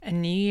A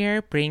new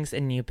year brings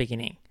a new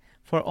beginning.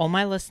 For all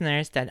my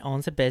listeners that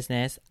owns a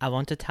business, I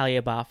want to tell you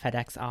about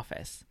FedEx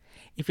Office.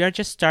 If you're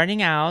just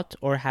starting out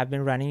or have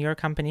been running your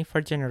company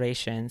for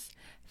generations,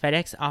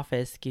 FedEx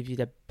Office gives you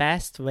the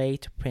best way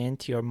to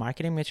print your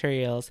marketing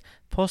materials,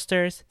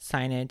 posters,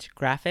 signage,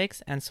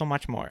 graphics, and so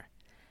much more.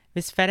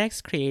 With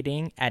FedEx,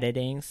 creating,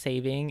 editing,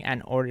 saving,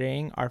 and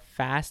ordering are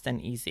fast and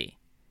easy.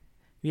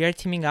 We are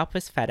teaming up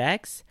with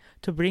FedEx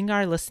to bring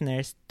our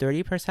listeners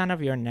 30%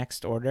 of your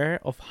next order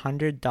of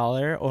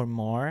 $100 or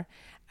more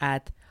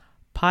at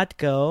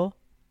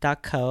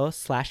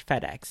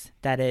podgo.co/FedEx.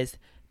 That is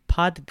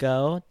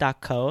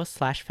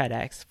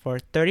podgo.co/FedEx for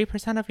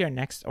 30% of your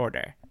next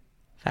order.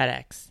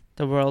 FedEx,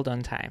 the world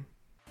on time.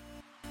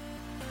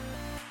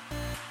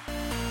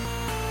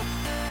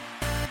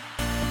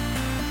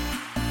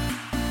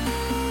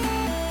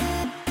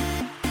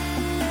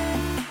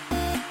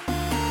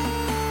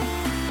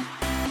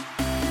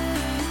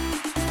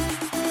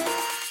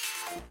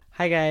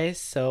 Hi guys,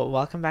 so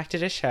welcome back to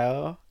the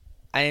show.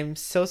 I am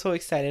so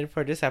excited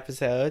for this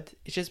episode.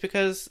 It's just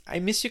because I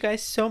miss you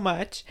guys so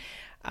much.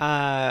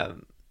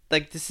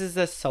 This is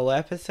a solo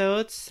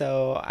episode,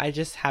 so I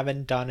just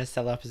haven't done a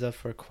solo episode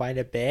for quite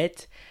a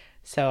bit.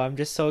 So I'm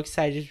just so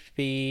excited to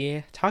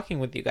be talking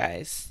with you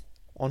guys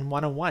on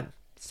one-on-one.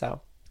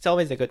 So it's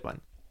always a good one.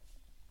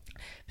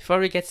 Before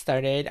we get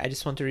started, I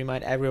just want to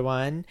remind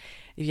everyone,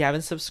 if you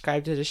haven't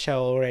subscribed to the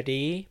show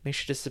already, make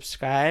sure to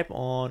subscribe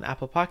on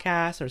Apple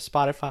Podcasts or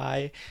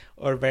Spotify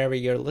or wherever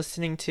you're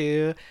listening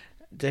to.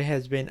 There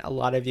has been a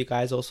lot of you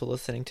guys also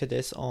listening to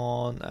this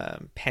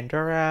on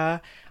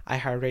Pandora,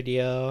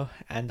 iHeartRadio,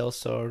 and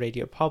also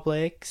Radio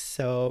Public.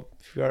 So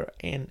if you're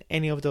in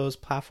any of those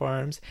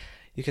platforms,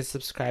 you can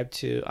subscribe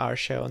to our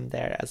show on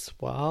there as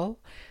well.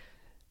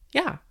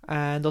 Yeah,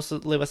 and also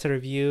leave us a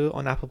review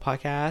on Apple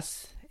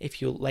Podcasts if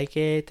you like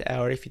it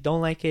or if you don't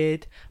like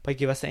it, but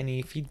give us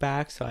any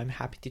feedback, so I'm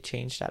happy to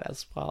change that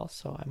as well.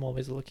 So I'm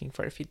always looking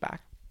for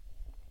feedback.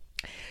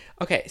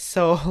 Okay,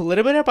 so a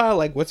little bit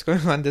about what's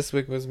going on this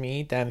week with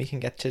me, then we can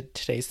get to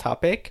today's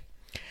topic.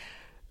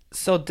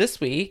 So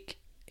this week,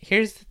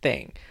 here's the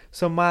thing.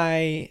 So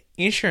my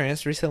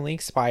insurance recently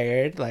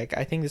expired.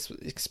 I think this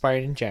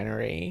expired in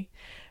January.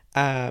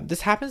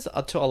 This happens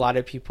to a lot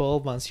of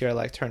people once you're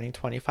turning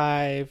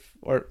 25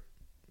 or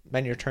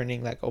when you're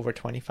turning over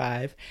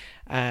 25,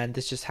 and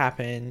this just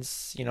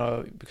happens,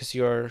 because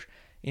your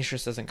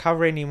insurance doesn't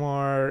cover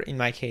anymore. In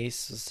my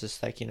case, it's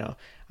just I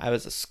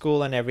was at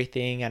school and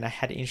everything, and I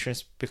had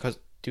insurance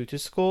due to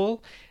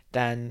school,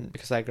 then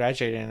because I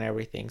graduated and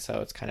everything,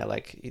 so it's kind of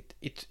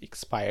it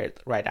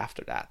expired right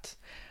after that,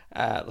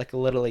 a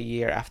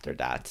year after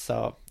that.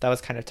 So that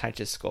was kind of tied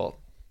to school.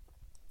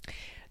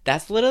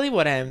 That's literally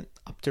what I'm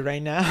up to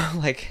right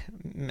now,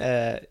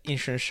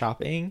 insurance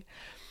shopping.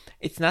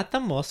 It's not the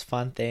most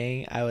fun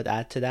thing, I would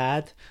add to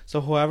that.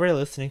 So whoever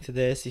listening to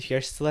this, if you're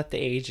still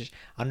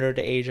under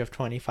the age of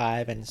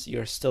 25 and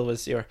you're still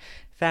with your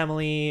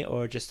family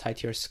or just tied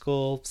to your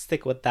school,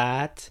 stick with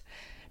that.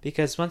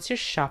 Because once you're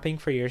shopping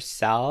for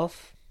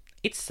yourself,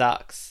 it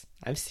sucks.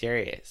 I'm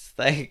serious.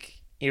 It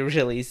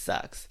really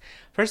sucks.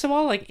 First of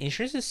all,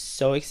 insurance is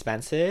so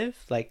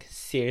expensive,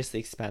 seriously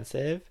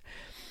expensive.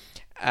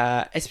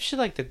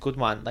 Especially the good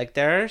one.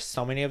 There are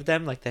so many of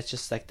them that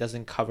just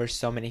doesn't cover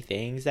so many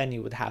things, and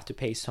you would have to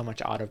pay so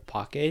much out of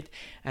pocket,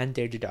 and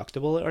their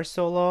deductible are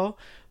so low.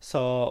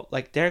 So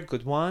there are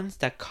good ones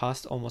that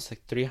cost almost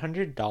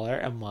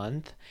 $300 a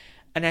month,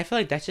 and I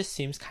feel that just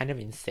seems kind of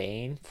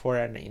insane for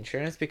an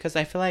insurance, because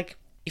I feel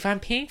if I'm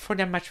paying for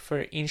that much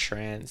for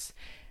insurance,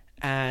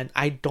 and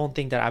I don't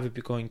think that I would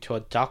be going to a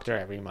doctor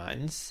every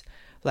month.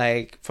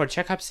 For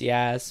checkups,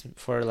 yes.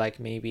 For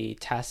maybe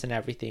tests and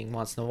everything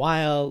once in a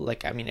while.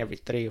 Every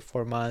 3 or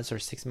 4 months or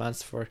 6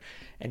 months for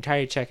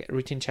entire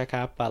routine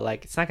checkup. But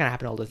it's not gonna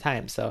happen all the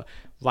time. So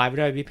why would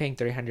I be paying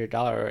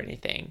 $300 or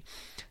anything?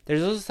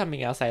 There's also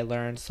something else I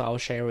learned, so I'll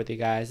share with you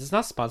guys. It's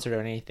not sponsored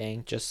or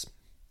anything, just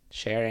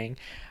sharing.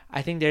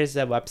 I think there's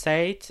a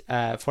website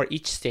for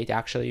each state.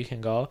 Actually, you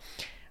can go.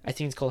 I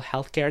think it's called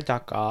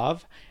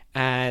healthcare.gov.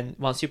 And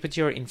once you put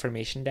your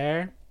information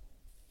there,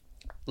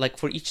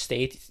 for each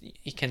state,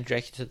 it can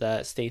direct you to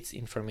the state's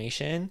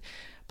information,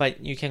 but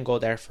you can go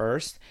there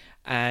first.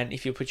 And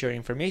if you put your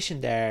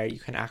information there, you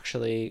can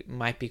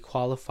might be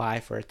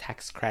qualified for a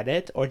tax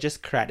credit or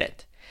just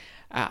credit.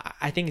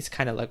 I think it's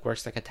kind of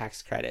works like a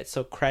tax credit.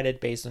 So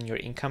credit based on your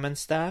income and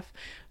stuff.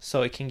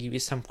 So it can give you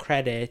some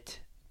credit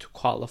to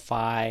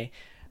qualify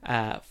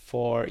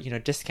for,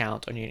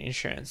 discount on your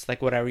insurance.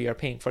 Whatever you're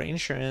paying for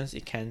insurance,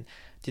 it can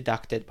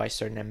deducted by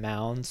certain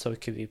amount, so it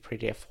could be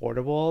pretty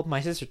affordable. My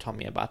sister told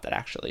me about that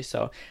actually,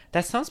 so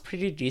that sounds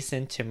pretty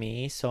decent to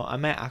me. So I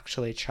might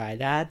actually try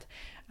that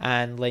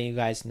and let you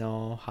guys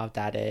know how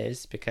that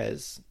is,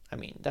 because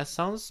that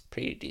sounds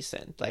pretty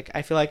decent.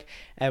 I feel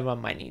everyone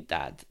might need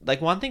that.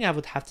 One thing I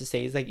would have to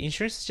say is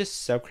insurance is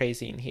just so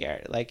crazy in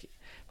here,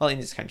 in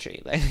this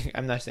country.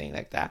 I'm not saying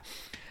that.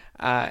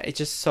 It's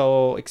just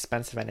so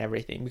expensive and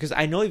everything, because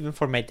I know even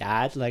for my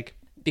dad,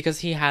 because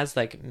he has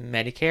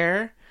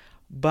Medicare,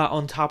 But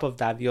on top of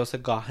that, we also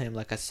got him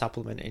like a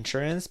supplement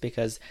insurance,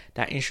 because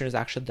that insurance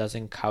actually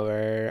doesn't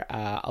cover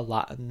a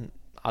lot of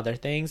other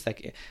things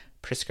like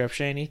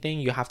prescription anything.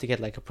 You have to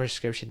get like a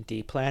prescription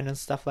D plan and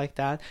stuff like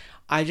that.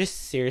 I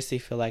just seriously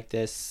feel like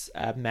this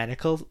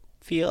medical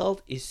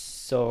field is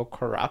so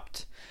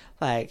corrupt.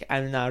 Like,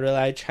 I'm not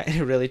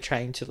really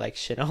trying to like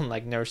shit on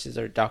like nurses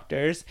or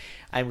doctors.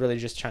 I'm really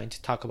just trying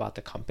to talk about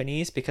the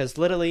companies, because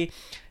literally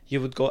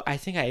you would go, I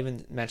think I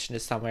even mentioned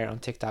this somewhere on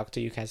TikTok too,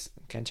 you guys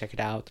can check it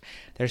out.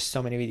 There's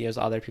so many videos,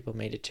 other people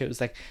made it too.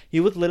 It's like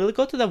you would literally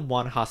go to the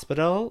one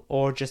hospital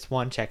or just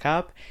one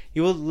checkup,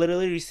 you will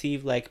literally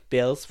receive like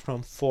bills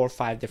from 4 or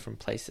 5 different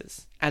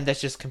places, and that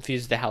just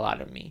confused the hell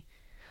out of me.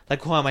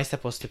 Like, who am I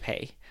supposed to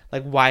pay?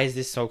 Like, why is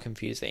this so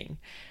confusing?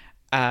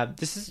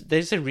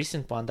 There's a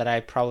recent one that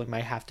I probably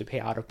might have to pay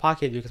out of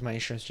pocket because my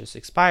insurance just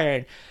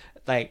expired.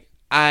 Like,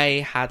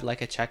 I had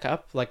like a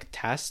checkup, like a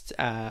test,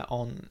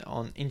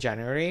 on in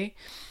January,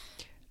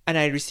 and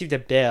I received a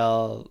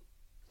bill.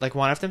 Like,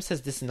 one of them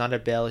says this is not a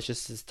bill; it's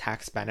just this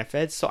tax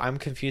benefits. So I'm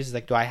confused.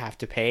 Like, do I have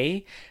to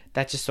pay?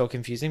 That's just so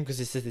confusing, because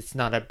it says it's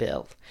not a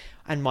bill,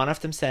 and one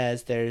of them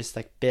says there's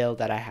like bill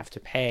that I have to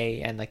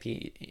pay, and like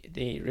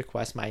they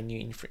request my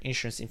new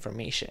insurance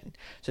information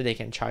so they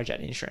can charge that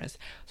insurance.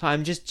 So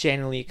I'm just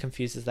genuinely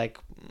confused. It's like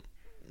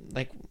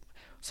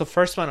so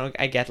first one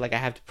I get like I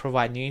have to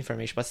provide new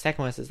information, but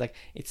second one is like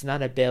it's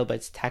not a bill but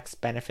it's tax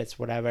benefits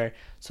whatever.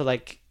 So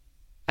like,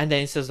 and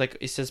then it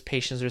says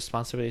patient's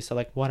responsibility. So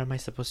like, what am I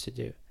supposed to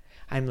do?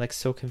 I'm like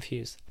so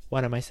confused.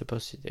 What am I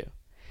supposed to do?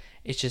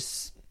 It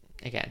just,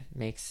 again,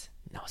 makes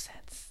no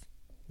sense.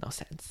 No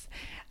sense.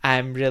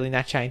 I'm really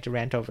not trying to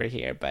rant over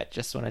here, but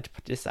just wanted to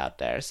put this out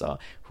there. So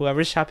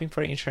whoever's shopping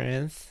for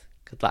insurance,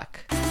 good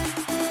luck.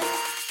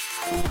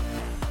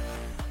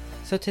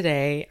 So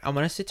today I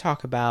want us to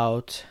talk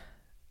about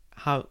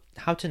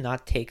how to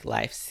not take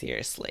life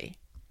seriously.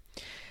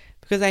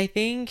 Because I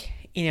think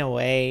in a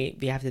way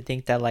we have to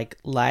think that like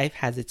life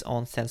has its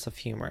own sense of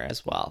humor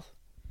as well.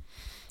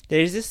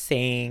 There is this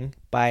saying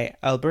by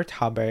Albert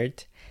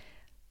Hubbard,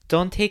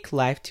 don't take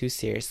life too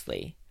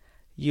seriously.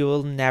 You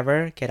will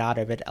never get out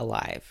of it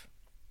alive.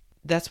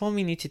 That's what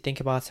we need to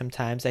think about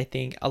sometimes. I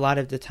think a lot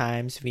of the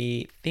times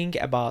we think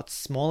about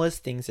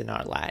smallest things in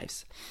our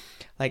lives,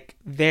 like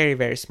very,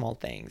 very small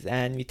things.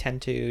 And we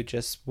tend to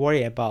just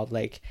worry about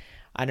like,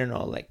 I don't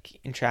know, like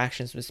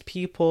interactions with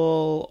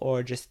people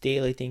or just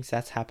daily things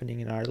that's happening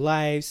in our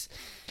lives,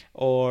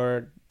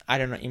 or I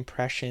don't know,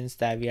 impressions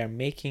that we are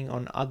making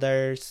on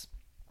others.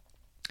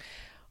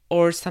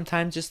 Or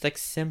sometimes just like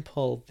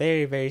simple,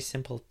 very, very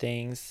simple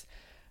things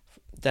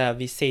that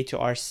we say to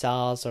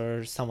ourselves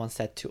or someone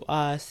said to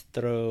us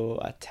through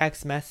a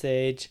text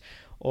message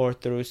or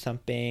through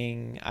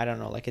something, I don't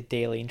know, like a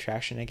daily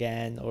interaction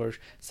again, or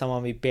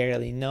someone we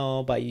barely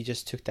know, but you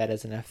just took that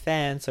as an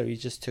offense, or you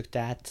just took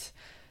that,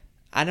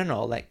 I don't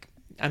know, like,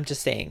 I'm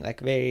just saying,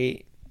 like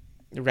very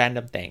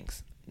random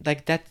things.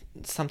 Like that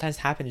sometimes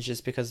happens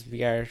just because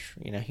we are,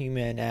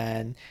 human,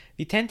 and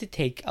we tend to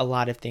take a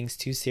lot of things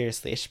too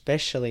seriously,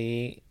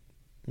 especially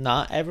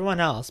not everyone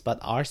else,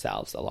 but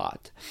ourselves a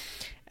lot.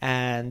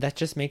 And that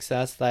just makes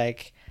us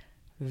like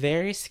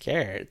very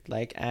scared,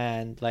 like,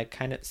 and like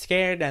kind of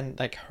scared and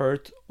like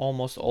hurt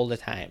almost all the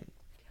time.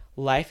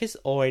 Life is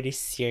already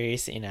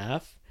serious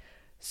enough.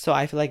 So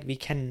I feel like we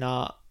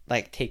cannot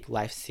like take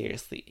life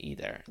seriously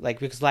either, like,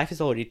 because life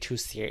is already too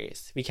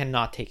serious. We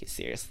cannot take it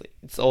seriously.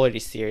 It's already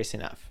serious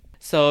enough.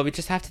 So we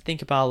just have to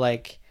think about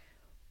like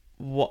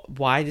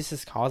why this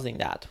is causing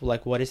that,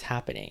 like what is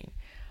happening.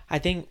 I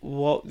think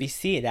what we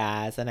see it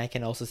as, and I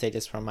can also say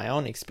this from my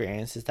own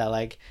experience, is that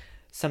like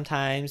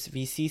sometimes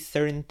we see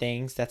certain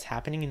things that's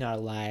happening in our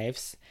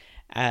lives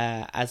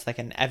as like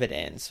an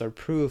evidence or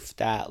proof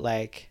that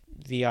like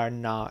we are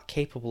not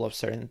capable of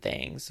certain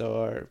things,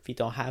 or we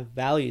don't have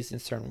values in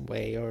certain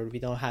way, or we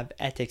don't have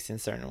ethics in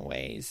certain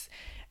ways,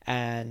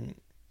 and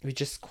we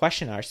just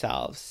question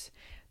ourselves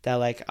that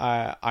like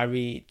are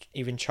we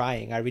even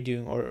trying, are we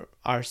doing, or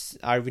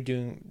are we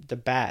doing the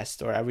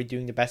best, or are we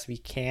doing the best we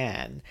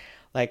can?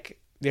 Like,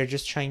 we're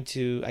just trying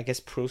to, I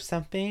guess, prove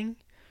something,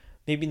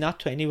 maybe not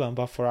to anyone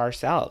but for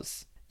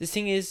ourselves. The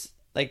thing is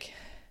like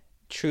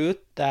truth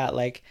that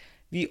like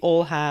we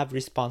all have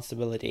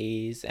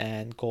responsibilities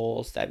and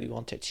goals that we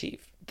want to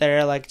achieve. There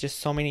are like just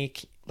so many,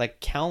 like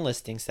countless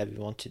things that we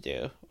want to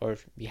do or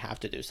we have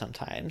to do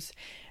sometimes.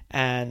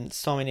 And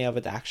so many of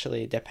it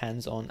actually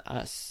depends on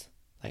us,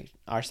 like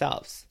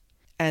ourselves.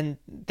 And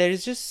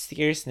there's just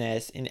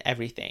seriousness in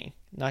everything,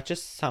 not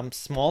just some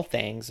small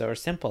things or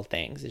simple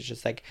things. It's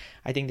just like,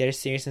 I think there's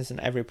seriousness in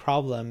every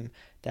problem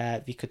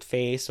that we could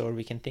face or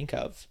we can think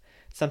of.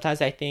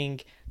 Sometimes I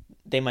think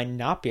they might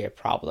not be a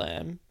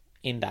problem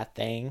in that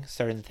thing,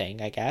 certain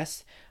thing, I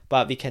guess,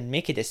 but we can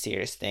make it a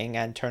serious thing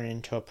and turn it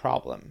into a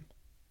problem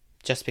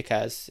just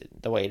because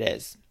the way it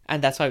is.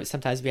 And that's why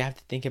sometimes we have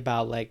to think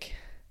about like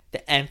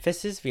the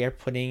emphasis we are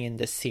putting in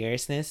the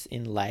seriousness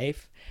in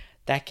life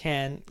that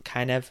can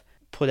kind of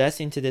put us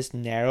into this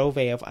narrow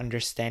way of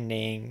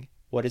understanding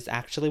what is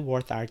actually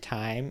worth our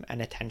time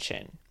and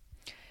attention.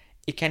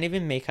 it can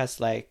even make us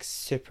like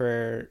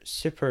super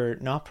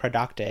not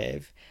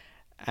productive,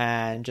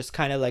 and just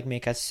kind of like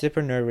make us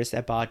super nervous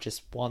about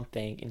just one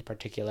thing in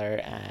particular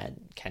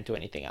and can't do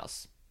anything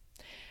else.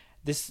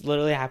 This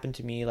literally happened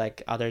to me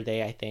like other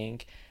day, I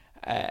think.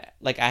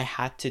 Like I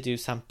had to do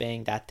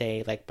something that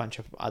day, like bunch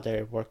of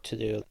other work to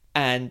do,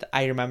 and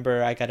I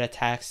remember I got a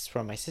text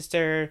from my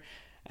sister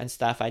and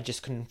stuff. I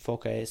just couldn't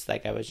focus.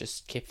 Like I was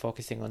just keep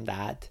focusing on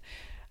that.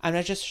 I'm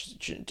not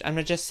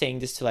just saying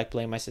this to like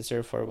blame my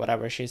sister for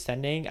whatever she's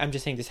sending. I'm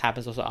just saying this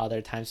happens also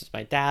other times with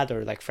my dad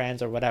or like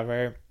friends or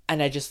whatever.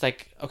 And I just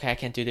like, okay, I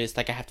can't do this.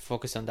 Like I have to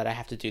focus on that. I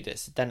have to do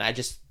this. Then I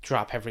just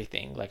drop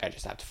everything. Like I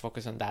just have to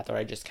focus on that, or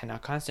I just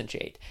cannot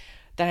concentrate.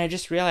 Then I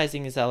just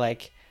realizing is that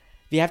like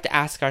we have to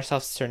ask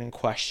ourselves certain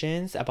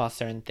questions about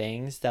certain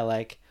things, that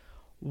like,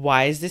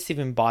 why is this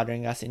even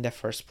bothering us in the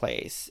first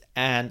place?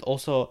 And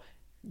also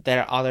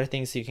there are other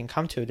things you can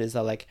come to it, is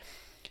that like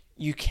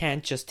you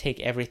can't just take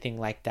everything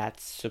like that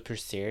super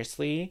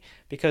seriously,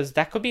 because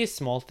that could be a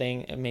small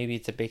thing, maybe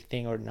it's a big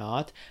thing or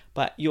not,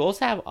 but you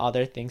also have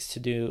other things to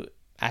do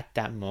at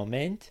that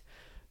moment.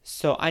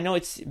 So I know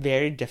it's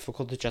very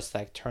difficult to just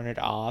like turn it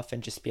off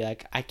and just be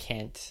like, I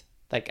can't,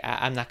 like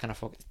I'm not gonna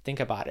think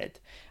about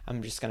it,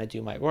 I'm just gonna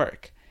do my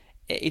work.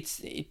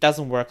 It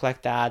doesn't work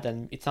like that,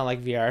 and it's not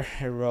like we are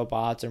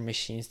robots or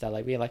machines that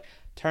like we like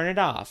turn it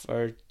off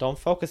or don't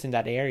focus in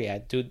that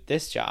area, do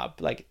this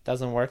job. Like it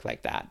doesn't work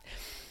like that.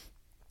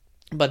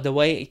 But the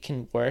way it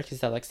can work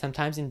is that like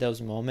sometimes in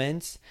those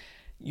moments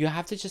you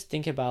have to just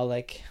think about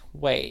like,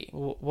 wait,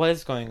 what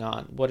is going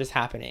on, what is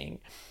happening?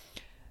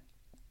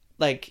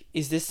 Like,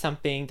 is this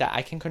something that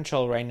I can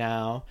control right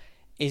now?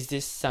 Is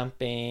this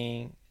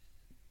something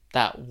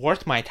that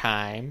worth my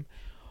time?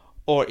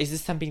 Or is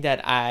this something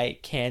that I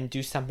can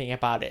do something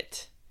about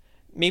it?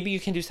 Maybe you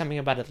can do something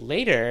about it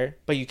later,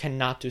 but you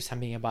cannot do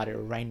something about it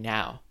right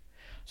now.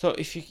 So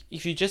if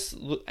you just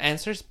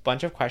answer a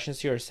bunch of questions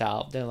to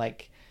yourself, then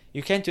like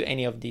you can't do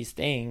any of these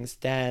things,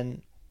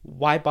 then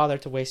why bother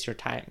to waste your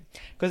time?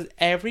 Because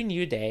every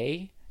new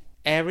day,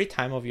 every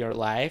time of your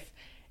life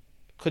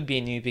could be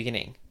a new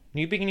beginning.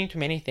 New beginning to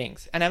many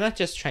things. And I'm not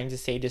just trying to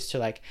say this to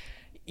like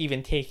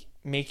even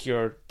make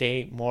your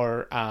day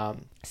more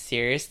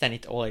serious than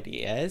it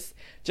already is.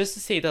 Just to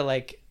say that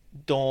like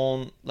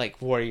don't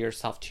like worry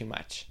yourself too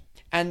much.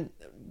 And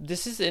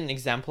this is an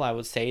example I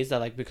would say, is that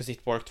like because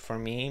it worked for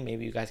me,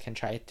 maybe you guys can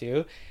try it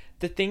too.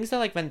 The things that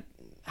like when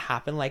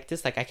happen like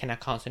this, like I cannot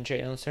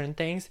concentrate on certain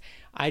things,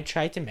 I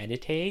try to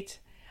meditate.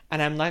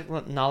 And I'm like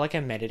not like a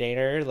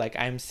meditator, like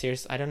I'm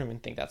serious, I don't even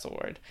think that's a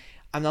word.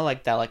 I'm not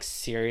like that, like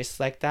serious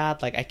like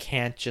that. Like I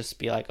can't just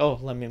be like, oh,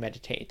 let me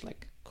meditate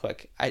like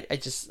quick. I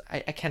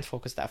can't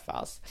focus that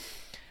fast.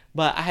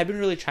 But I have been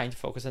really trying to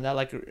focus on that,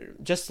 like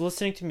just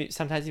listening to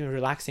sometimes even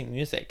relaxing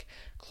music,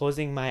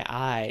 closing my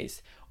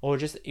eyes, or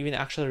just even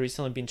actually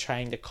recently been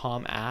trying the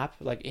Calm app.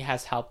 Like it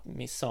has helped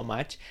me so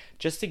much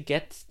just to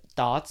get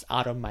thoughts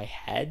out of my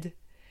head,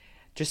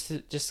 just to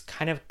just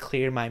kind of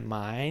clear my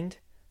mind,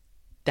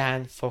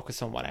 then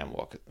focus on what I'm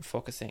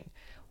focusing.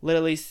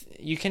 Literally,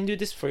 you can do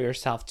this for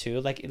yourself too.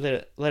 Like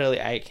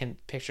literally, I can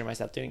picture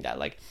myself doing that.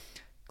 Like,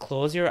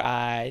 close your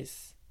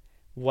eyes,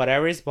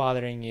 whatever is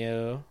bothering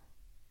you,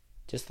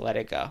 just let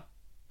it go.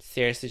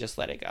 Seriously, just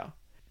let it go,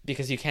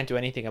 because you can't do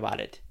anything about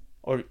it,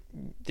 or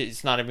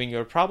it's not even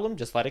your problem.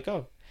 Just let it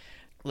go.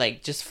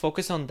 Like, just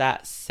focus on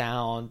that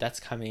sound that's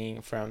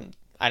coming from,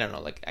 I don't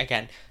know. Like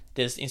again,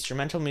 there's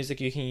instrumental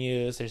music you can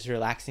use. There's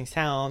relaxing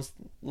sounds.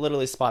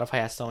 Literally,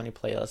 Spotify has so many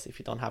playlists if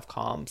you don't have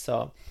Calm.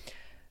 So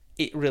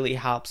it really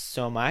helps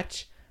so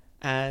much.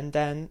 And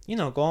then,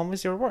 go on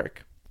with your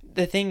work.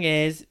 The thing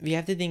is, we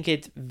have to think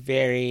it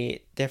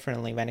very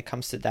differently when it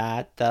comes to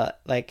that.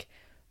 Like,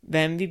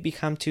 when we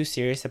become too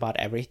serious about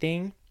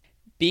everything,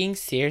 being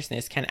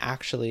seriousness can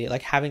actually,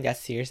 like having that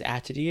serious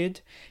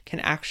attitude can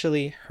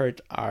actually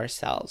hurt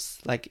ourselves.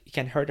 Like, it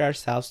can hurt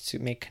ourselves to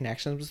make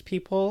connections with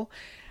people,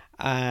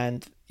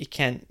 and it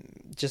can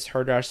just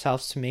hurt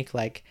ourselves to make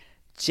like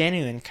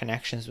genuine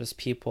connections with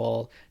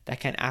people that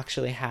can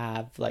actually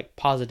have like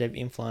positive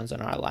influence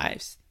on our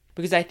lives.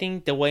 Because I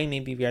think the way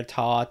maybe we are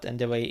taught, and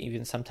the way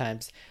even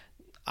sometimes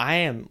I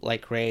am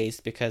like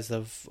raised because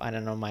of, I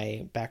don't know,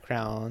 my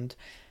background,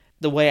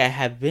 the way I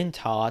have been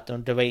taught, or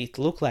the way it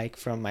looked like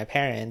from my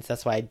parents.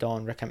 That's why I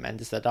don't recommend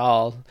this at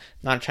all.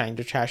 Not trying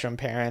to trash on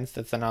parents,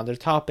 that's another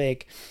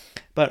topic.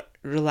 But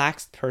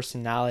relaxed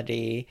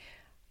personality,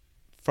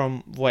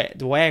 from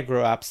the way I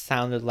grew up,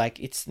 sounded like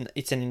it's an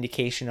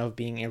indication of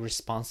being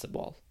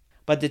irresponsible.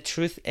 But the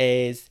truth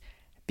is,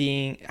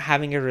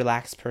 having a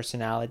relaxed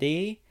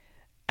personality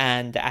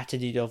and the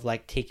attitude of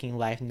like taking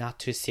life not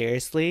too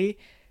seriously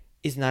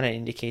is not an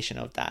indication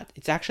of that.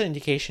 It's actually an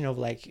indication of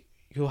like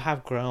you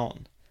have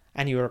grown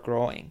and you are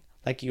growing.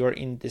 Like you're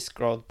in this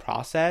growth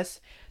process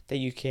that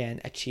you can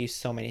achieve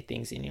so many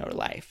things in your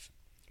life.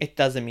 It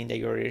doesn't mean that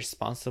you're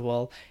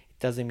irresponsible.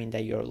 Doesn't mean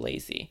that you're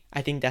lazy.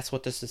 I think that's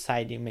what the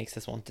society makes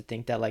us want to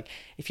think, that like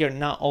if you're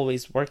not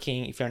always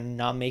working, if you're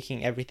not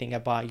making everything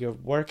about your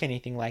work,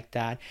 anything like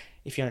that,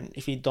 if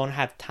you don't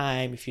have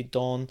time, if you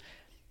don't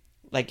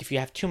like if you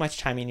have too much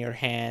time in your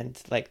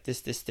hand, like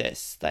this,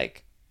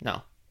 like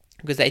no.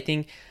 Because I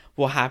think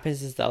what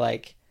happens is that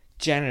like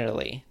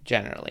generally,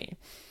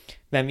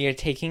 when we are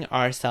taking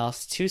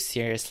ourselves too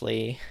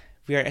seriously,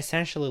 we are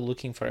essentially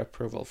looking for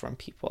approval from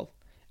people.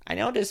 I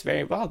know this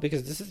very well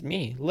because this is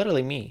me,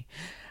 literally me.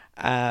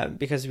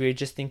 Because we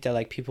just think that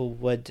like people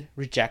would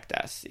reject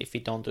us if we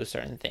don't do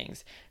certain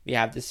things. We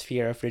have this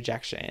fear of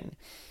rejection,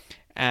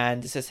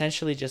 and this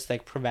essentially just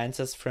like prevents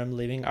us from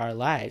living our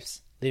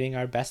lives, living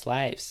our best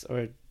lives,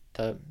 or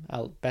the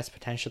best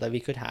potential that we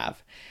could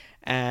have.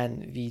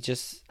 And we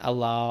just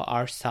allow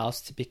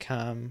ourselves to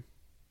become,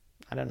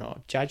 I don't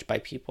know, judged by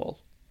people.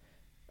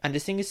 And the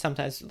thing is,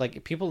 sometimes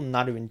like people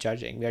not even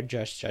judging, we are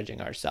just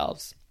judging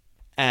ourselves.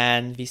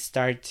 And we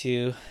start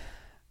to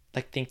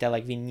like think that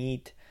like we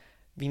need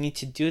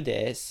to do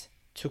this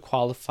to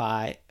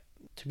qualify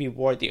to be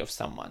worthy of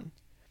someone,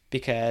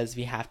 because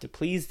we have to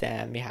please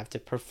them, we have to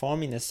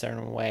perform in a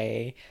certain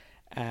way,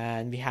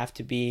 and we have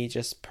to be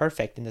just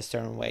perfect in a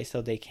certain way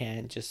so they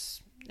can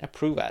just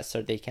approve us,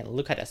 or they can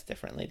look at us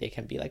differently. They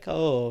can be like,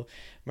 oh,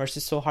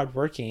 Mercy's so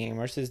hardworking,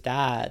 Mercy's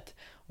that,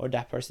 or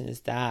that person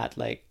is that.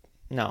 Like,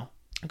 no.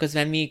 Because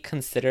when we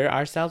consider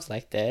ourselves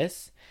like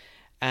this,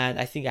 and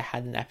I think I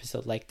had an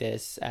episode like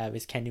this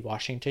with Candy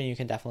Washington. You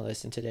can definitely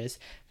listen to this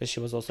because she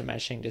was also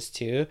mentioning this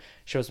too.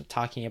 She was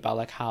talking about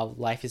like how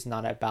life is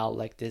not about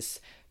like this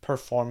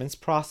performance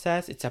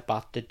process. It's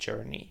about the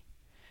journey.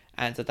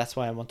 And so that's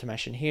why I want to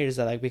mention here is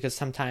that like, because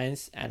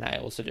sometimes, and I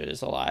also do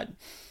this a lot,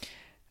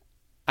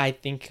 I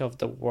think of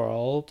the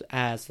world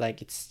as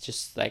like it's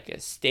just like a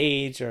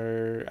stage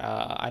or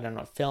I don't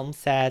know, film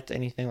set,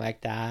 anything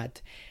like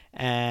that.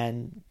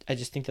 And I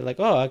just think that like,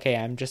 oh, okay,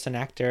 I'm just an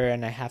actor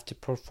and I have to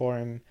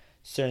perform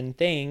certain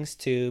things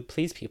to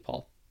please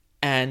people.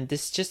 And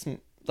this just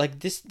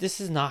like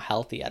this is not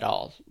healthy at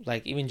all.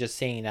 Like even just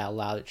saying it out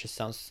loud, it just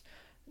sounds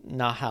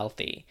not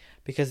healthy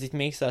because it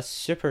makes us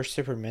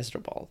super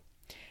miserable.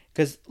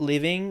 Because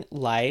living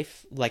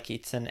life like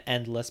it's an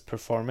endless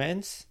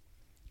performance,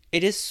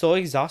 it is so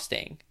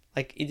exhausting.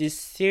 Like it is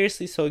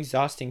seriously so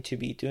exhausting to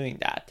be doing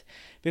that.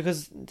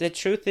 Because the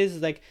truth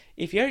is like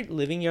if you're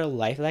living your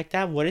life like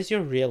that, what is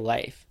your real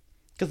life?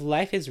 Because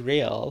life is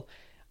real.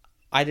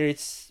 Either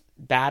it's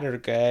bad or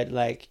good,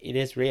 like it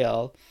is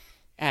real.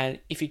 And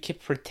if you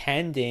keep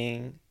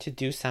pretending to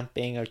do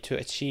something or to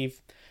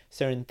achieve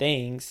certain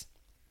things,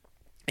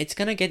 it's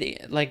gonna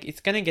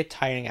get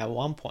tiring at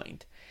one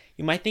point.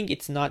 You might think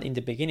it's not in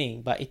the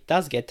beginning, but it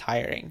does get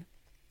tiring.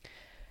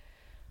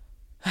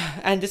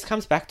 And this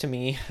comes back to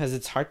me as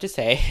it's hard to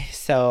say.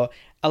 So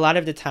a lot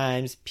of the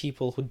times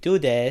people who do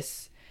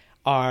this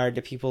are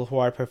the people who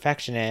are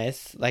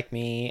perfectionists like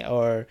me,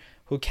 or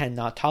who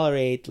cannot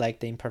tolerate like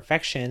the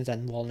imperfections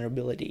and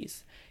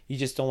vulnerabilities. You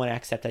just don't want to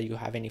accept that you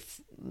have any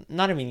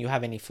not even you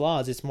have any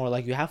flaws. It's more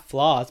like you have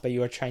flaws but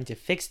you are trying to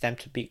fix them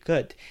to be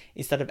good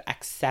instead of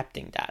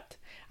accepting that.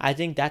 I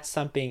think that's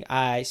something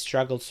I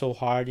struggled so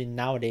hard in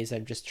nowadays.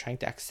 I'm just trying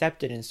to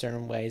accept it in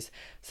certain ways.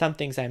 Some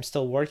things I'm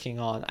still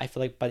working on. I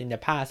feel like, but in the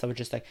past, I was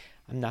just like,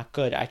 I'm not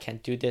good. I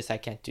can't do this. I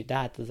can't do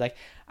that. It's like,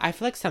 I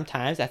feel like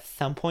sometimes at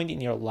some point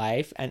in your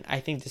life, and I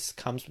think this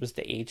comes with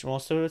the age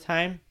most of the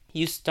time,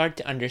 you start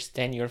to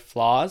understand your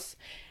flaws.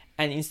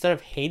 And instead of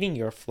hating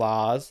your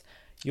flaws,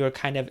 you're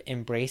kind of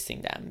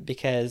embracing them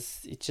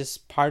because it's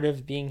just part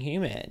of being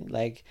human.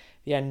 Like,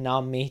 we are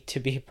not made to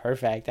be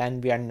perfect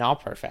and we are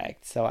not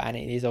perfect. So, and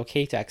it is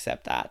okay to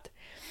accept that.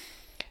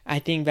 I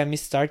think when we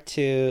start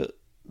to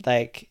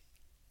like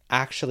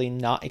actually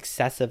not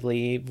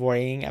excessively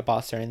worrying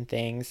about certain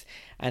things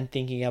and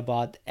thinking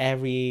about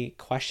every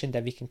question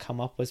that we can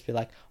come up with, be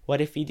like, what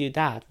if we do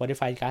that? What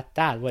if I got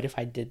that? What if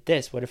I did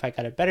this? What if I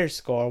got a better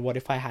score? What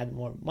if I had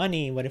more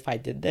money? What if I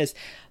did this?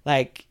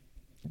 Like,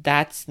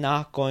 that's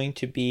not going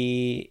to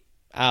be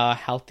a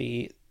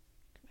healthy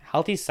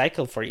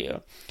cycle for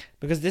you,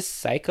 because this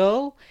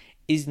cycle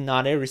is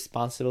not a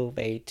responsible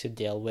way to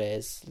deal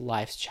with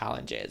life's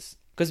challenges.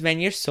 Because when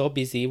you're so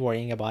busy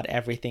worrying about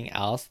everything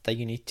else that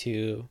you need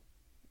to,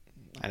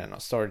 I don't know,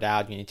 sort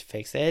out, you need to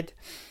fix it,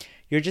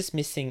 you're just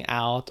missing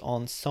out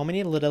on so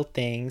many little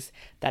things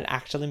that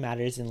actually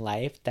matters in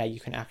life that you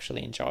can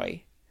actually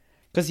enjoy.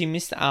 Because you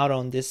missed out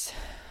on these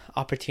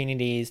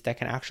opportunities that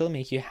can actually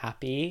make you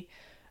happy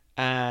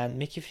and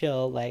make you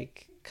feel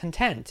like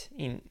content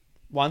in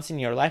once in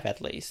your life. At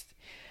least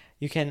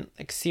you can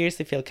like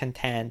seriously feel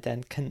content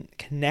and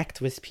connect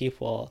with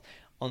people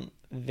on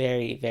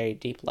very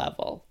deep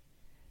level.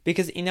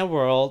 Because in a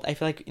world, I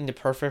feel like in the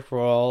perfect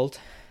world,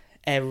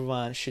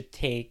 everyone should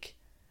take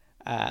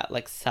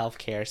like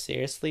self-care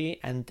seriously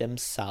and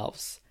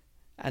themselves,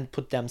 and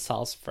put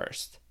themselves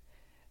first.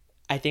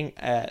 I think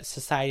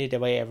society, the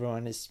way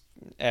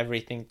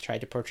everything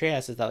tried to portray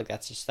us is that like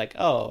that's just like,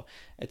 oh,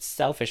 it's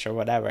selfish or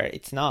whatever.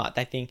 It's not.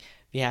 I think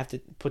we have to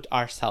put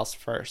ourselves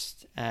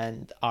first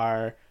and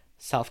our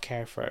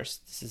self-care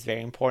first. This is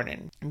very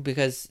important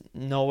because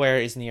nowhere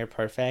is near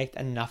perfect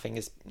and nothing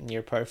is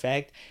near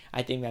perfect.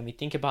 I think when we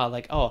think about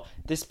like, oh,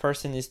 this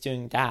person is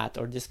doing that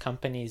or this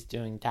company is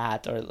doing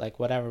that or like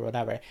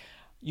whatever,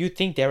 You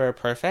think they were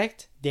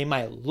perfect. They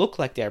might look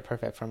like they're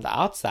perfect from the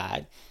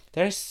outside.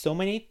 There's so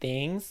many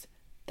things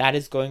that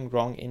is going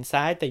wrong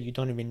inside that you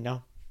don't even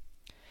know.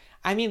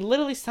 I mean,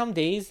 literally some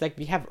days, like,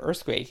 we have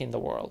earthquake in the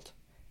world.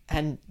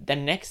 And the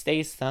next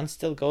day, sun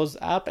still goes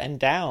up and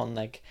down.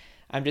 Like,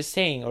 I'm just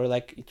saying, or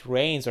like it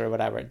rains or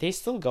whatever. They're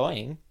still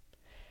going.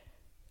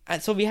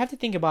 And so we have to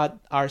think about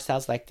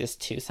ourselves like this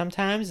too.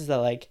 Sometimes is that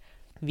like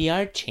we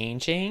are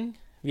changing,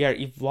 we are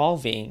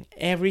evolving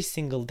every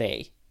single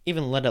day,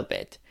 even a little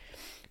bit.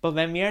 But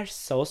when we are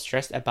so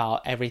stressed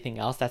about everything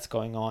else that's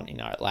going on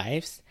in our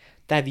lives,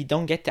 that we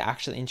don't get to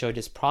actually enjoy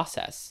this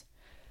process.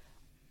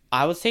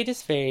 I would say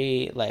this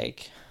very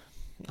like,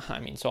 I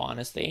mean, so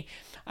honestly,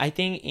 I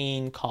think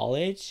in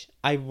college,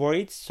 I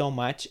worried so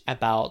much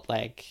about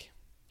like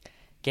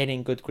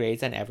getting good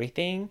grades and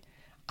everything.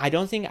 I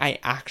don't think I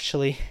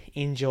actually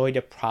enjoy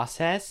the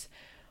process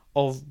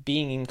of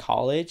being in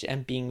college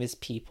and being with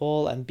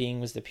people and being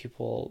with the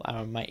people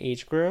my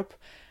age group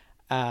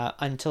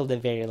until the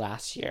very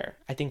last year.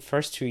 I think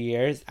first 2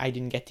 years I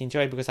didn't get to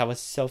enjoy it because I was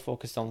so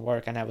focused on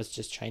work and I was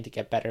just trying to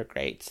get better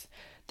grades.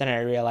 Then I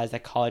realized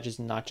that college is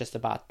not just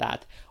about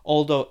that.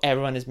 Although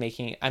everyone is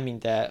making, I mean,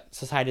 the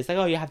society is like,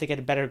 oh, you have to get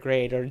a better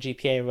grade or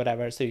GPA or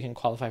whatever so you can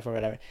qualify for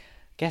whatever.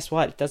 Guess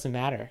what? It doesn't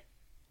matter.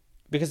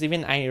 Because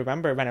even I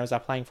remember when I was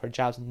applying for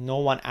jobs, no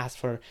one asked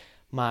for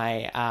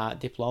my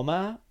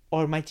diploma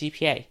or my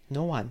GPA.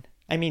 No one.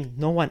 I mean,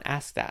 no one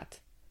asked that.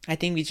 I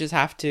think we just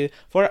have to,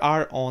 for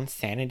our own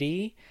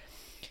sanity,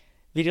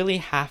 we really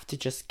have to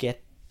just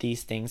get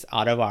these things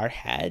out of our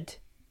head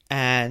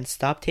and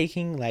stop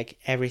taking like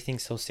everything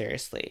so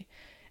seriously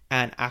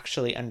and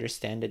actually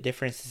understand the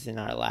differences in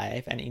our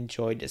life and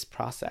enjoy this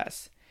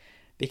process.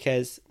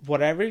 Because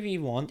whatever we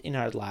want in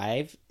our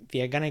life,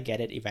 we are going to get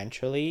it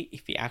eventually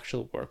if we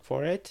actually work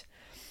for it.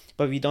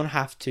 But we don't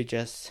have to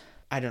just,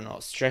 I don't know,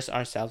 stress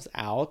ourselves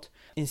out.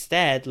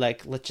 Instead,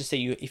 like, let's just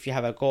say if you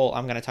have a goal,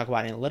 I'm going to talk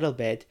about it in a little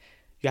bit.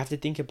 You have to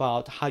think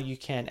about how you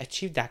can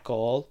achieve that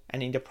goal.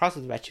 And in the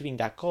process of achieving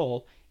that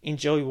goal,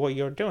 enjoy what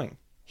you're doing.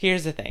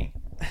 Here's the thing.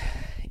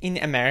 In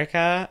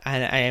America,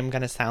 and I am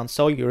going to sound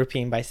so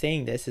European by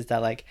saying this, is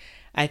that like,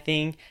 I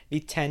think we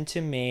tend to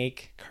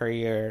make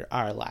career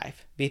our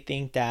life. We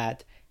think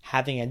that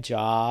having a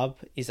job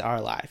is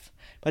our life.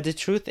 But the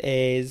truth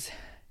is,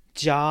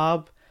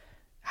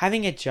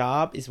 having a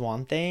job is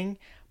one thing,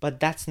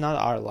 but that's not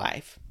our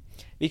life.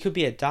 We could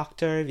be a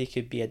doctor, we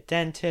could be a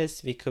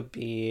dentist, we could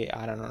be,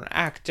 I don't know, an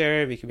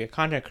actor, we could be a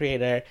content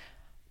creator,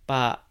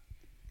 but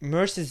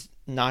Merce is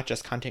not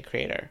just content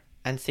creator.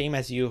 And same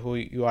as you who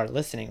you are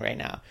listening right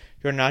now.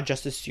 You're not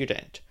just a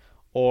student.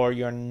 Or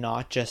you're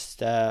not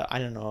just, I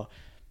don't know,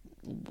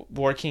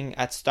 working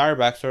at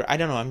Starbucks. Or I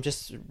don't know, I'm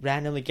just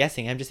randomly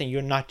guessing. I'm just saying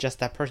you're not just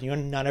that person. You're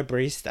not a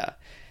barista.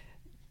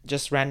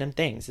 Just random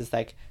things. It's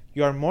like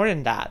you're more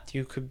than that.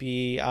 You could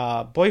be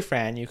a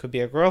boyfriend. You could be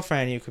a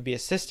girlfriend. You could be a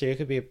sister. You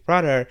could be a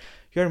brother.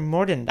 You're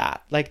more than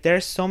that. Like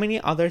there's so many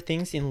other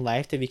things in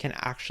life that we can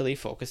actually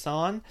focus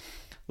on.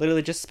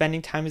 Literally just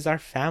spending time with our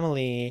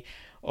family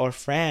or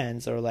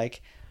friends, or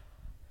like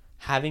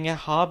having a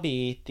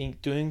hobby,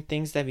 doing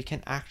things that we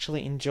can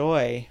actually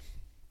enjoy.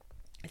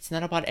 It's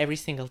not about every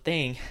single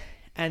thing.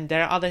 And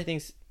there are other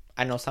things.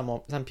 I know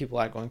some people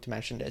are going to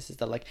mention this, is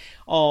that like,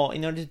 oh,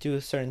 in order to do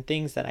certain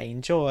things that I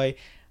enjoy,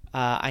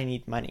 I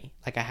need money,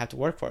 like I have to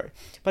work for it.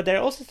 But there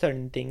are also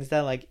certain things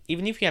that like,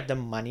 even if you have the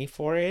money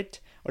for it,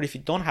 or if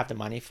you don't have the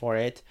money for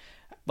it,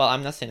 well,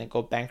 I'm not saying to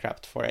go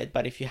bankrupt for it,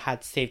 but if you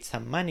had saved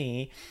some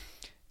money,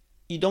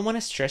 you don't want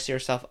to stress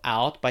yourself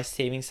out by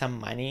saving some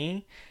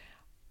money.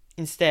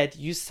 Instead,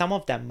 use some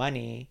of that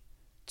money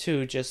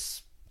to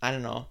just, I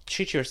don't know,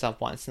 treat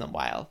yourself once in a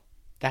while.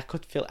 That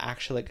could feel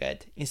actually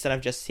good instead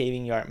of just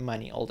saving your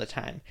money all the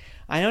time.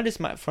 I know this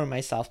for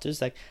myself too.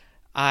 It's like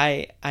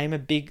I'm a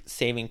big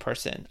saving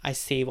person. I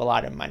save a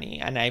lot of money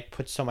and I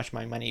put so much of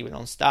my money even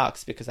on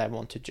stocks because I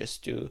want to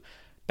just do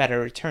better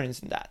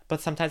returns in that.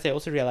 But sometimes I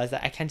also realize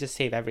that I can't just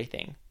save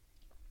everything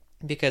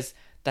because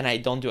then I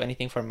don't do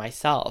anything for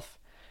myself.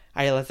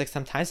 I realize like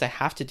sometimes I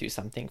have to do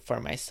something for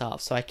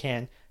myself so I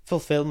can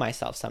fulfill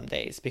myself some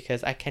days,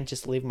 because I can't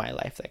just live my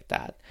life like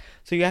that.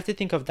 So you have to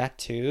think of that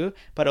too,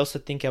 but also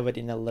think of it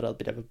in a little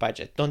bit of a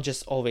budget. Don't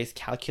just always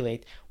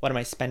calculate, what am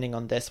I spending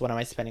on this? What am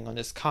I spending on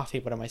this coffee?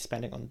 What am I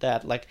spending on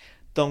that? Like,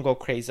 don't go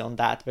crazy on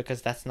that,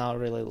 because that's not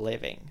really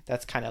living.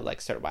 That's kind of like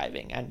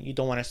surviving, and you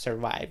don't want to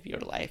survive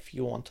your life.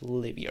 You want to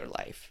live your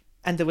life.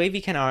 And the way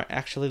we can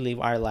actually live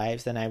our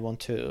lives, and I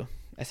want to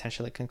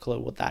essentially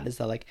conclude with that, is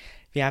that like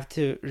we have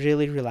to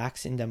really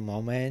relax in the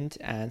moment.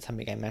 And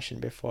something I mentioned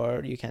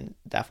before, you can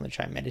definitely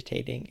try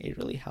meditating. It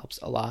really helps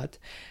a lot.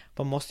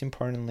 But most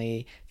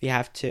importantly, we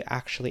have to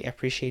actually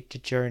appreciate the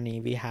journey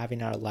we have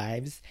in our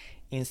lives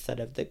instead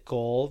of the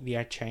goal we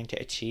are trying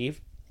to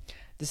achieve.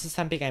 This is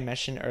something I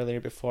mentioned earlier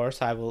before,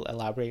 so I will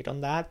elaborate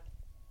on that.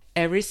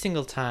 Every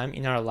single time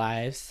in our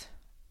lives,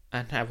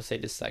 and I will say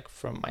this like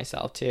from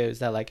myself too, is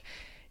that like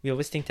we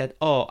always think that,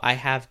 oh, I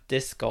have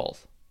this goal.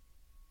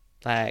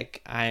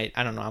 Like, I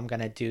don't know, I'm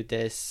going to do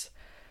this.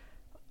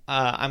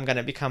 I'm going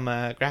to become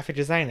a graphic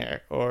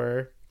designer,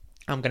 or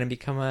I'm gonna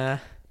become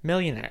a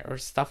millionaire or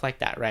stuff like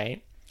that,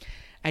 right?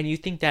 And you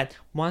think that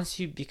once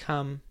you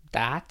become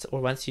that,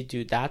 or once you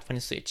do that,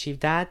 once you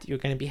achieve that, you're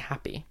gonna be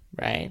happy,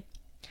 right?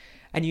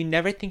 And you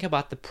never think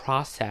about the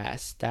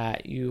process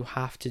that you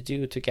have to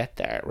do to get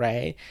there,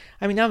 right?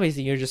 I mean,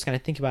 obviously you're just gonna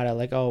think about it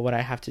like, oh, what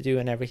I have to do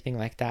and everything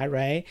like that,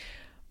 right?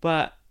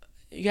 But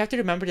you have to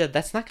remember that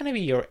that's not gonna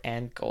be your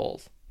end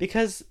goal,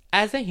 because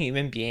as a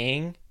human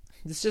being,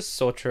 this is just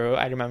so true.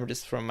 I remember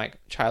this from my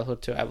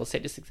childhood too. I will say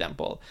this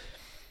example.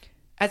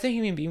 As a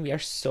human being, we are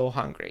so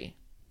hungry.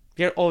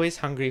 We are always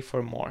hungry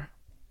for more.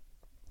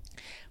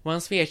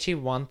 Once we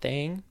achieve one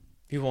thing,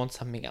 we want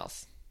something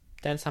else,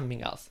 then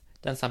something else,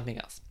 then something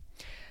else.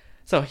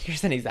 So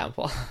here's an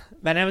example.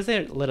 When I was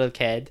a little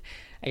kid,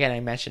 again, I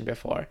mentioned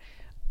before,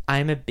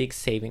 I'm a big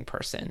saving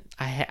person.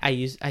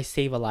 I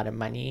save a lot of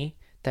money,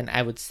 then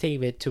I would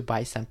save it to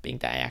buy something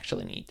that I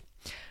actually need.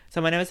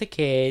 So when I was a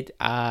kid,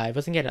 I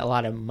wasn't getting a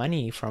lot of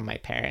money from my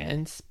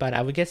parents, but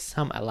I would get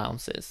some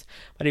allowances.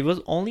 But it was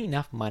only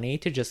enough money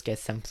to just get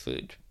some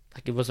food.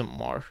 Like it wasn't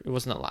more, it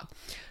wasn't a lot.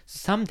 So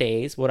some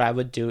days what I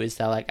would do is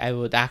that like I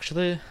would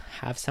actually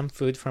have some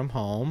food from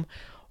home,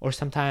 or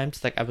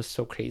sometimes like I was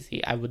so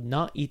crazy, I would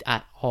not eat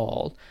at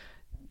all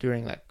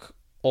during like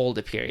all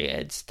the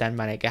periods. Then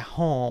when I get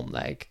home,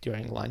 like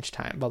during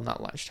lunchtime, well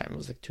not lunchtime, it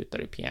was like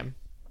 2:30 p.m.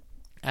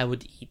 I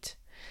would eat.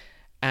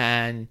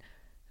 And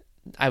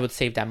I would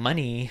save that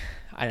money.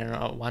 I don't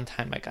know. One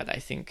time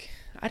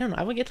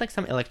I would get like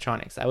some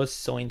electronics. I was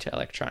so into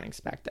electronics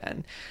back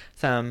then.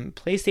 Some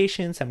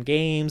PlayStation, some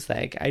games.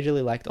 Like I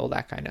really liked all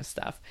that kind of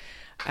stuff.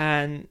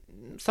 And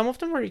some of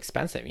them were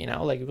expensive,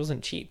 like it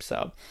wasn't cheap.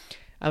 So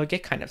I would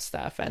get kind of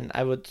stuff and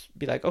I would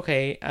be like,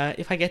 okay,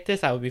 if I get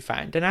this, I would be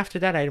fine. Then after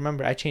that, I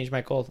remember I changed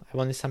my goal. I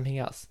wanted something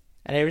else.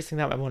 And every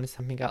single time I wanted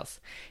something else.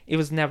 It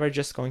was never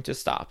just going to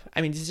stop.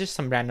 I mean, these are just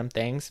some random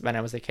things when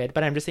I was a kid,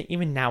 but I'm just saying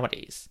even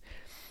nowadays,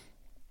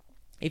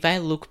 if I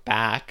look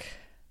back,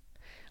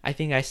 I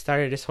think I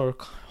started this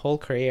whole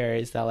career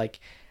is that like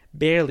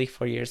barely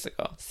 4 years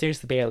ago.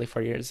 Seriously, barely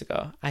 4 years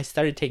ago. I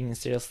started taking it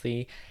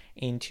seriously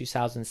in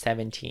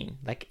 2017,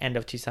 like end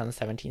of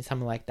 2017,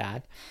 something like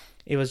that.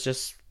 It was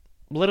just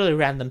literally a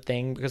random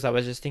thing because I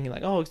was just thinking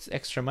like, oh, it's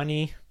extra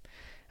money.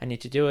 I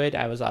need to do it.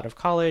 I was out of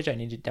college. I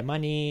needed the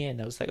money.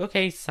 And I was like,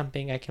 okay,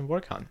 something I can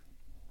work on.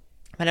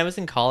 When I was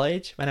in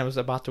college, when I was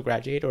about to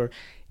graduate, or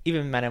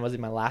even when I was in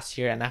my last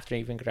year and after I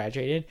even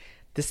graduated,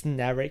 this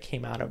never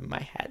came out of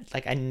my head.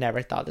 Like I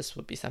never thought this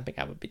would be something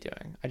I would be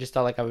doing. I just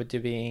thought like I would do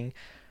being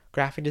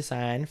graphic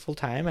design full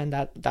time, and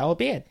that would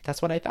be it.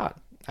 That's what I thought.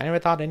 I never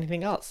thought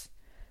anything else.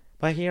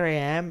 But here I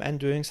am and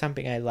doing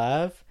something I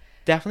love.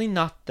 Definitely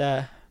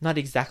not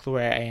exactly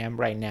where I am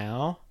right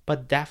now,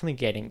 but definitely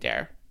getting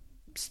there.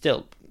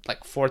 Still,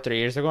 like 3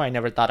 years ago, I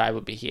never thought I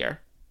would be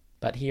here.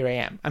 But here I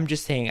am. I'm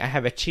just saying I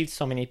have achieved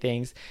so many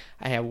things.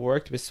 I have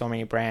worked with so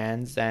many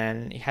brands,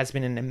 and it has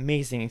been an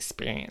amazing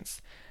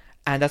experience.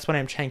 And that's what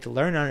I'm trying to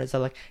learn on is that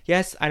like,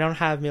 yes, I don't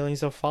have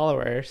millions of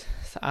followers.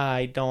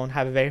 I don't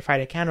have a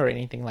verified account or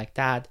anything like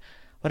that.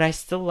 But I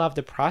still love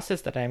the process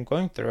that I'm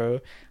going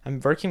through. I'm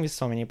working with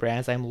so many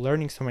brands. I'm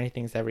learning so many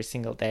things every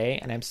single day.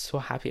 And I'm so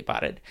happy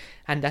about it.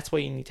 And that's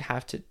what you need to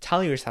have to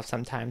tell yourself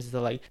sometimes is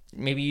that like,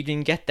 maybe you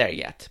didn't get there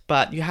yet.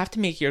 But you have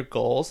to make your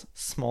goals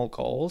small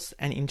goals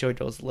and enjoy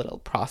those little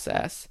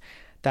process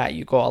that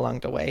you go along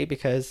the way,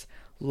 because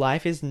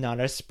life is not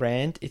a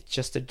sprint, it's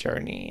just a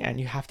journey, and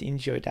you have to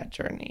enjoy that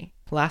journey.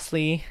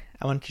 Lastly,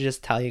 I want to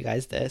just tell you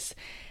guys this,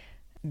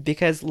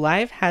 because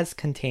life has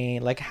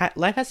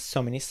life has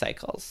so many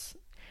cycles.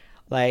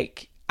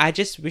 Like, I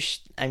just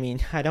wish, I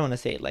mean, I don't want to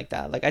say it like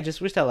that. Like, I just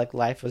wish that, like,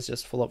 life was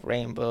just full of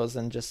rainbows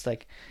and just,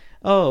 like,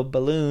 oh,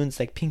 balloons,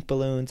 like pink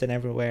balloons and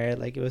everywhere.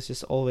 Like, it was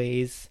just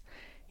always,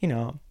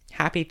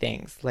 happy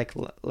things. Like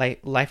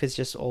life is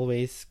just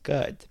always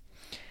good.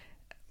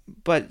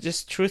 But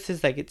just truth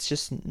is like it's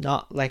just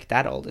not like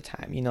that all the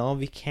time.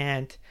 We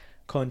can't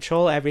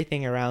control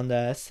everything around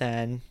us,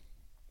 and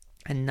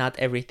not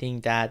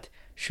everything that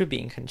should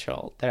be in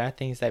control. There are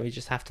things that we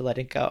just have to let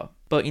it go.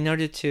 But in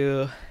order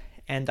to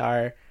end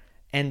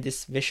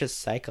this vicious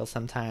cycle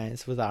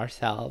sometimes with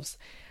ourselves,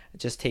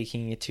 just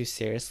taking it too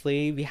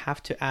seriously, we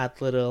have to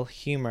add little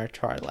humor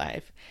to our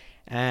life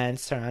and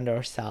surround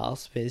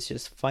ourselves with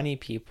just funny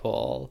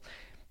people,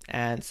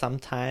 and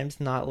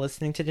sometimes not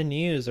listening to the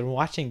news or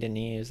watching the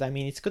news. I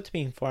mean, it's good to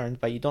be informed,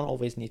 but you don't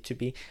always need to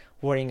be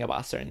worrying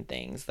about certain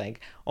things like,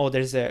 oh,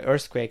 there's an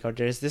earthquake, or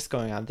there's this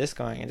going on, this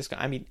going, and this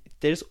going. I mean,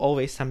 there's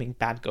always something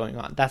bad going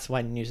on. That's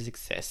why news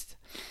exists.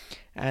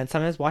 And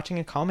sometimes watching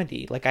a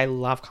comedy, like I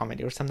love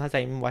comedy, or sometimes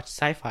I even watch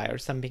sci-fi or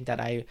something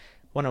that I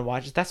want to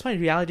watch. That's why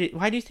why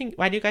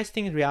do you guys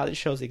think reality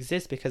shows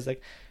exist? Because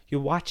like you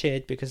watch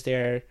it because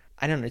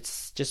I don't know,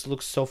 it's just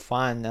looks so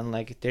fun, and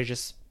like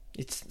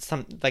it's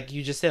some, like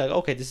you just say like,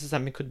 okay, this is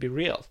something could be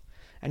real,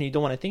 and you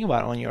don't want to think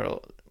about it on your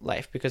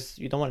life because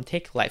you don't want to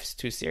take life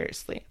too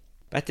seriously.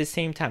 But at the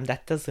same time,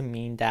 that doesn't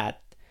mean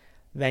that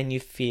when you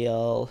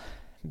feel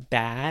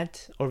bad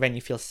or when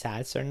you feel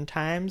sad certain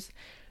times,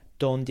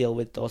 don't deal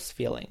with those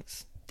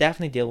feelings.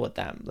 Definitely deal with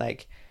them.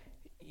 Like,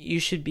 you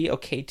should be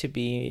okay to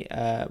be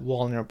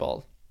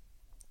vulnerable,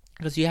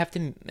 because you have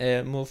to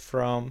move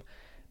from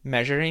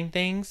measuring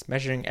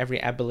every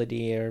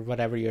ability or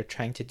whatever you're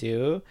trying to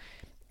do.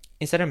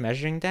 Instead of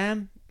measuring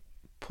them,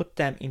 put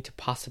them into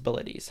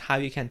possibilities, how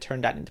you can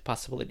turn that into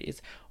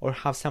possibilities, or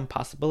how some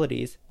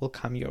possibilities will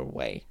come your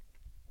way.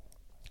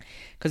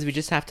 Because we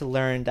just have to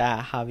learn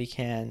that how we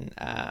can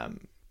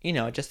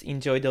just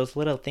enjoy those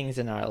little things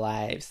in our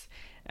lives,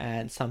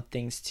 and some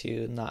things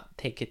to not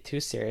take it too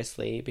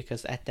seriously,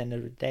 because at the end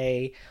of the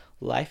day,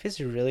 life is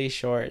really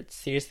short.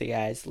 Seriously,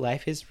 guys,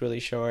 life is really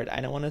short.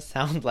 I don't want to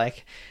sound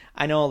like,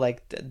 I know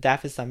like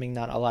death is something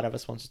not a lot of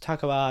us want to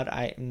talk about.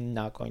 I'm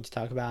not going to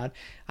talk about.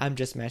 I'm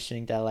just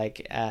mentioning that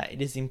like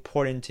it is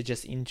important to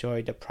just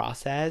enjoy the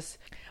process.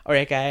 All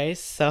right, guys,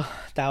 so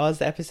that was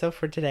the episode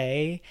for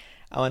today.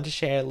 I want to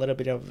share a little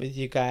bit of with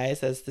you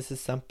guys, as this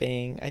is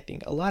something I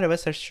think a lot of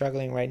us are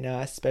struggling right now,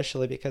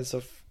 especially because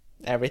of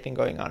everything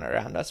going on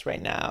around us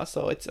right now.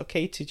 So it's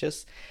okay to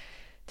just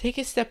take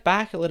a step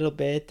back a little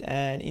bit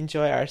and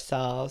enjoy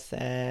ourselves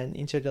and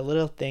enjoy the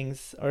little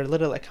things or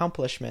little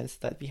accomplishments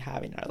that we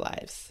have in our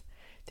lives.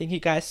 Thank you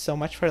guys so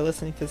much for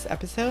listening to this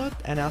episode,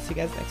 and I'll see you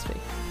guys next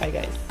week. Bye,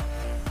 guys.